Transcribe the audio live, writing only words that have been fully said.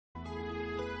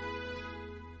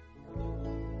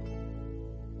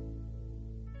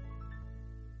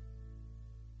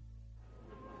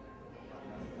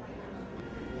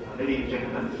Ladies and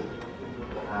gentlemen,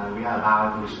 we are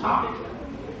allowed to start.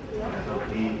 So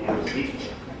please have a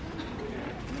seat.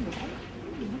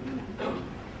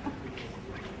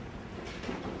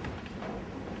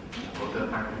 Professor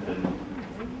Thanh Phong,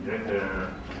 Director,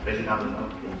 President of the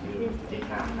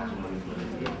International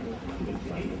University,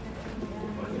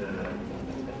 Professor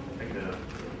Rector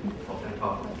of Thanh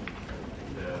Phong,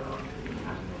 the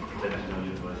International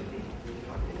University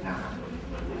of the International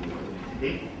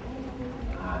University.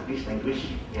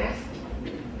 Distinguished guests,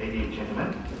 ladies and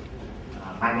gentlemen,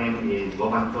 my name is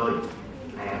Prof. I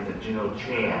am the General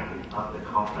Chair of the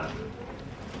conference.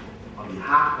 On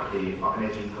behalf of the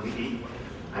organizing committee,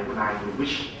 I would like to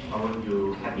wish all of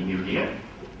you Happy New Year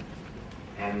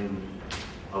and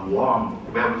a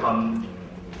warm welcome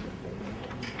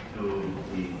to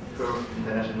the first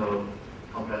International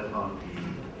Conference on the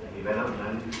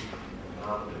Development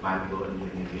of the Biomedical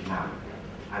Engineering in Vietnam.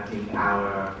 I think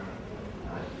our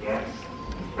guests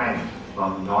and friends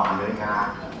from North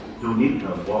America do need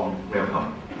a warm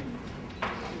welcome.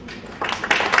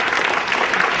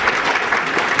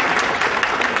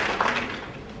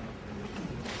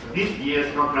 This year's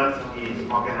conference is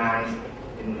organized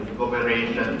in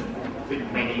cooperation with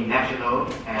many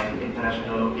national and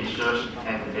international research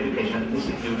and education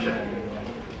institutions.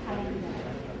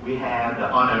 We have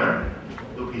the honor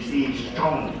to receive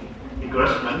strong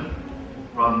encouragement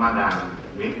from Madam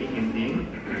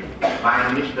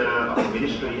Prime Minister of the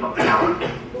Ministry of Health,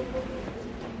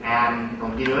 and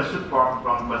continuous support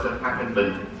from Professor Thanh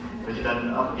Phong,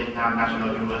 President of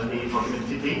International University of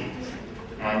City,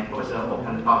 and Professor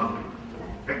Thanh Phong,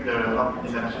 Rector of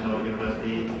International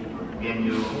University,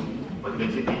 VNU,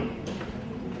 City.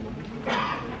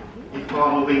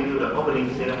 Before moving to the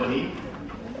opening ceremony,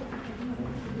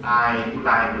 I would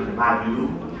like to invite you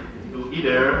to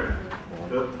either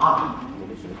turn off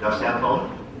your cell phone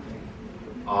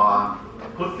or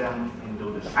put them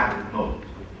into the silent mode.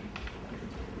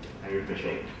 I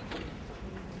appreciate it.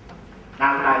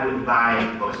 Now I'd like to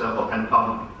invite Professor Thanh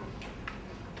Phong,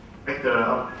 Rector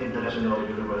of International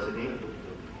University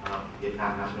of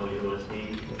Vietnam National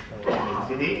University,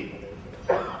 City,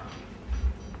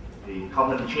 the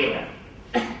Common Chair,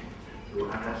 to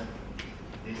address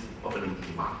this opening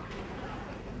remark.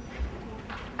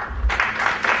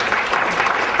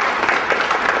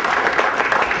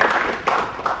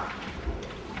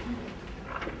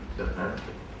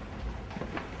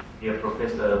 Dear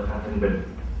Professor Thanh Phong,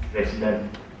 President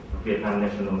of Vietnam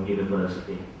National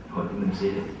University, Ho Chi Minh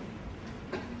City.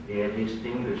 Dear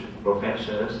distinguished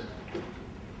professors,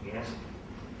 guests,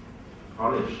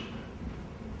 college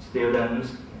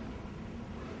students,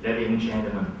 ladies and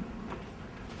gentlemen.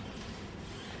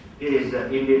 It is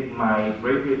indeed my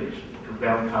privilege to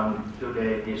welcome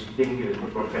today distinguished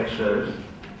professors,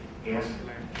 guests,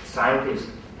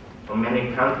 scientists from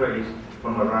many countries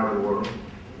from around the world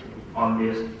on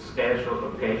this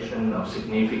special occasion of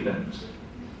significance.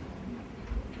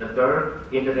 The third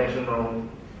International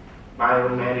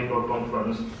Biomedical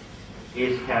Conference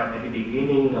is held at the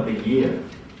beginning of the year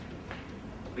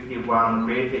with the warm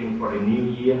greeting for the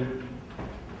new year,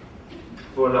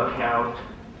 full of health,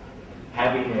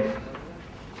 happiness,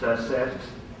 success,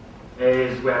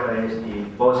 as well as the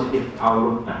positive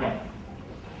outlook ahead.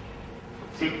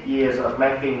 6 years of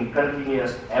making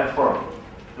continuous effort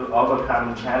to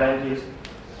overcome challenges,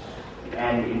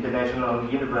 and the International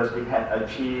University has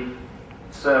achieved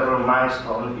several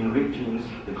milestones in reaching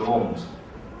the goals.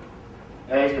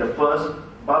 As the first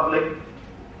public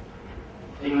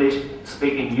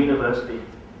English-speaking university,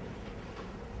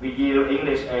 we use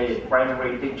English as a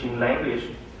primary teaching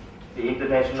language. The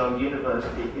International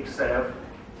University itself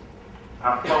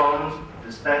affirms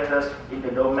the status in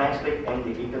the domestic and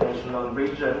the international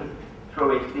region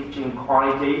through its teaching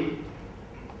quality,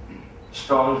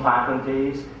 strong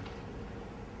faculties,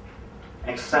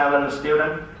 excellent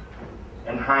students,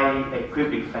 and highly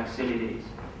equipped facilities.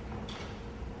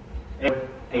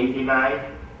 89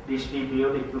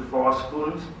 distributed to 4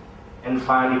 schools and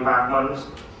 5 departments: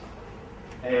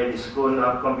 the School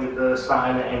of Computer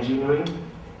Science and Engineering,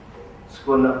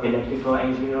 School of Electrical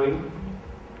Engineering,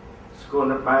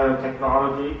 School of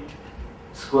Biotechnology,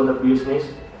 School of Business,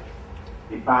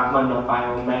 Department of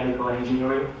Biomedical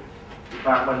Engineering,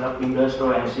 Department of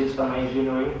Industrial and System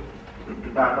Engineering,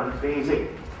 Department of Physics,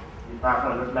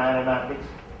 Department of Mathematics,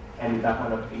 and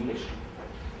Department of English.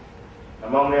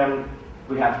 Among them,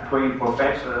 we have 3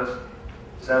 professors,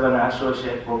 7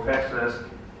 associate professors,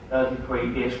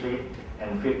 33 PhD,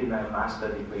 and 59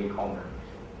 master degree holders.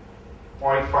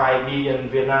 0.5 billion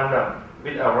Vietnam dong,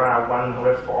 with around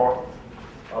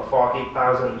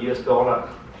 140,000 US dollars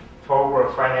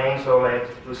toward financial aid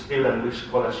to students with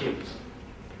scholarships.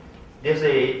 This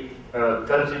is a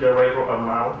considerable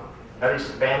amount that is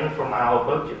spent from our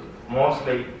budget,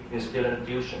 mostly in student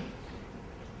tuition.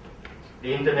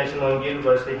 The International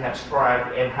University has tried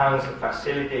to enhance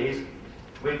facilities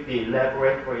with the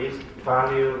laboratories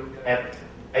valued at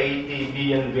 80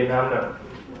 billion Vietnam dollars,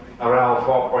 around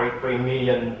 4.3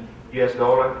 million US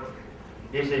dollars.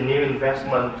 This is a new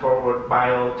investment toward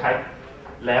biotech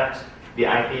labs, the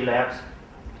IT labs,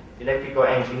 electrical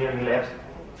engineering labs,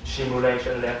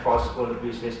 simulation lab for school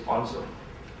business also.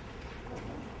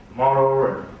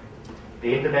 Moreover,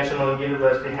 the International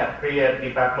University has created the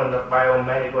Department of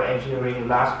Biomedical Engineering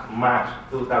last March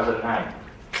 2009,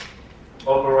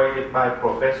 operated by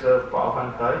Professor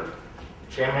Prof.PhD,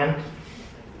 Chairman.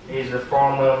 He is the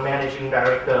former Managing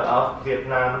Director of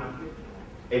Vietnam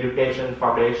Education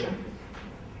Foundation.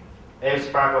 As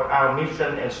part of our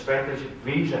mission and strategic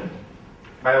vision,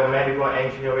 biomedical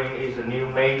engineering is a new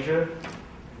major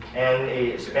and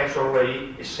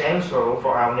especially essential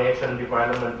for our nation's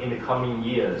development in the coming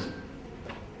years.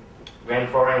 When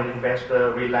foreign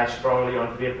investors rely strongly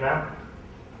on Vietnam,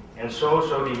 and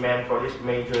social demand for this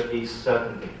major is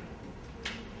certainty.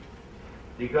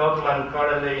 The government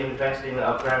currently invests in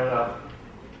a grant of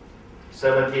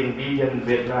 17 billion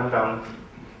Vietnam dong,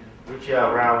 which is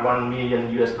around 1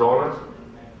 million US dollars,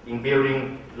 in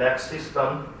building lab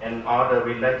systems and other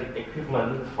related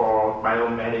equipment for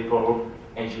biomedical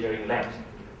engineering labs.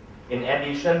 In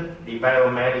addition, the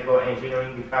biomedical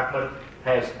engineering department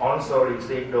has also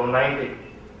received donated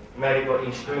medical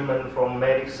instruments from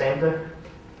medical center,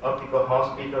 optical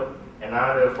hospital, and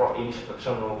other for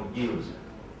instructional use.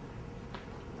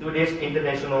 To this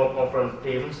international conference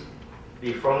themes,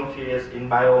 the frontiers in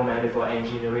biomedical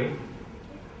engineering,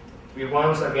 we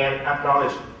once again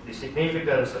acknowledge the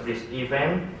significance of this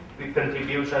event with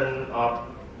contribution of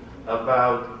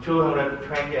about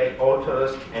 228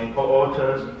 authors and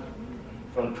co-authors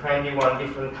from 21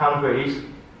 different countries,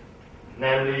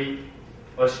 namely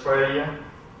Australia,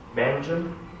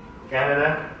 Belgium,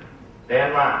 Canada,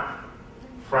 Denmark,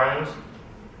 France,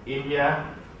 India,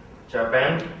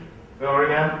 Japan,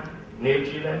 Korea, New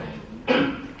Zealand,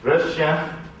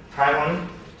 Russia, Taiwan,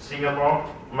 Singapore,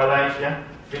 Malaysia,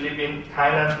 Philippines,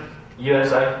 Thailand,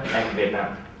 USA, and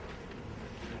Vietnam.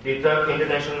 The third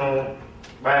International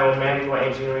Biomedical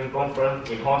Engineering Conference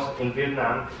is hosted in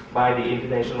Vietnam by the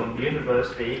International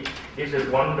University. This is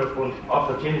a wonderful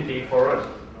opportunity for us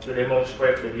to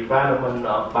demonstrate the development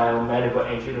of biomedical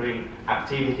engineering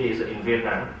activities in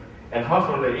Vietnam, and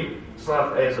hopefully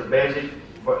serve as a basis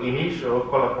for initial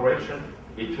collaboration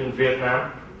between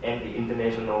Vietnam and the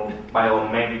international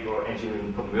biomedical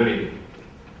engineering community.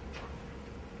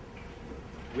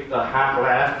 With a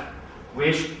heartfelt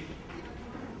wish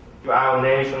to our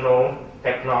national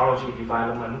technology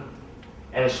development,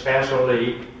 and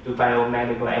especially to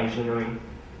biomedical engineering,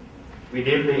 we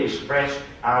deeply express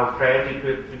our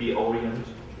gratitude to the audience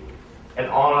and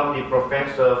all of the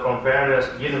professors from various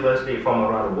universities from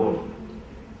around the world.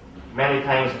 Many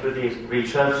thanks to these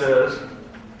researchers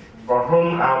for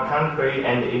whom our country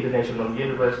and the international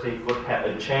university could have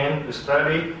a chance to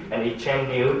study and exchange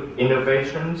new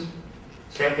innovations,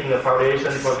 setting a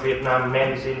foundation for Vietnam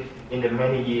medicine in the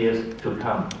many years to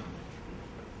come.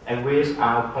 And wish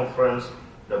our conference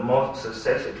the most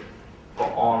successful for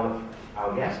all of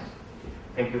our guests.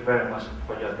 Thank you very much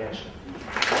for your attention.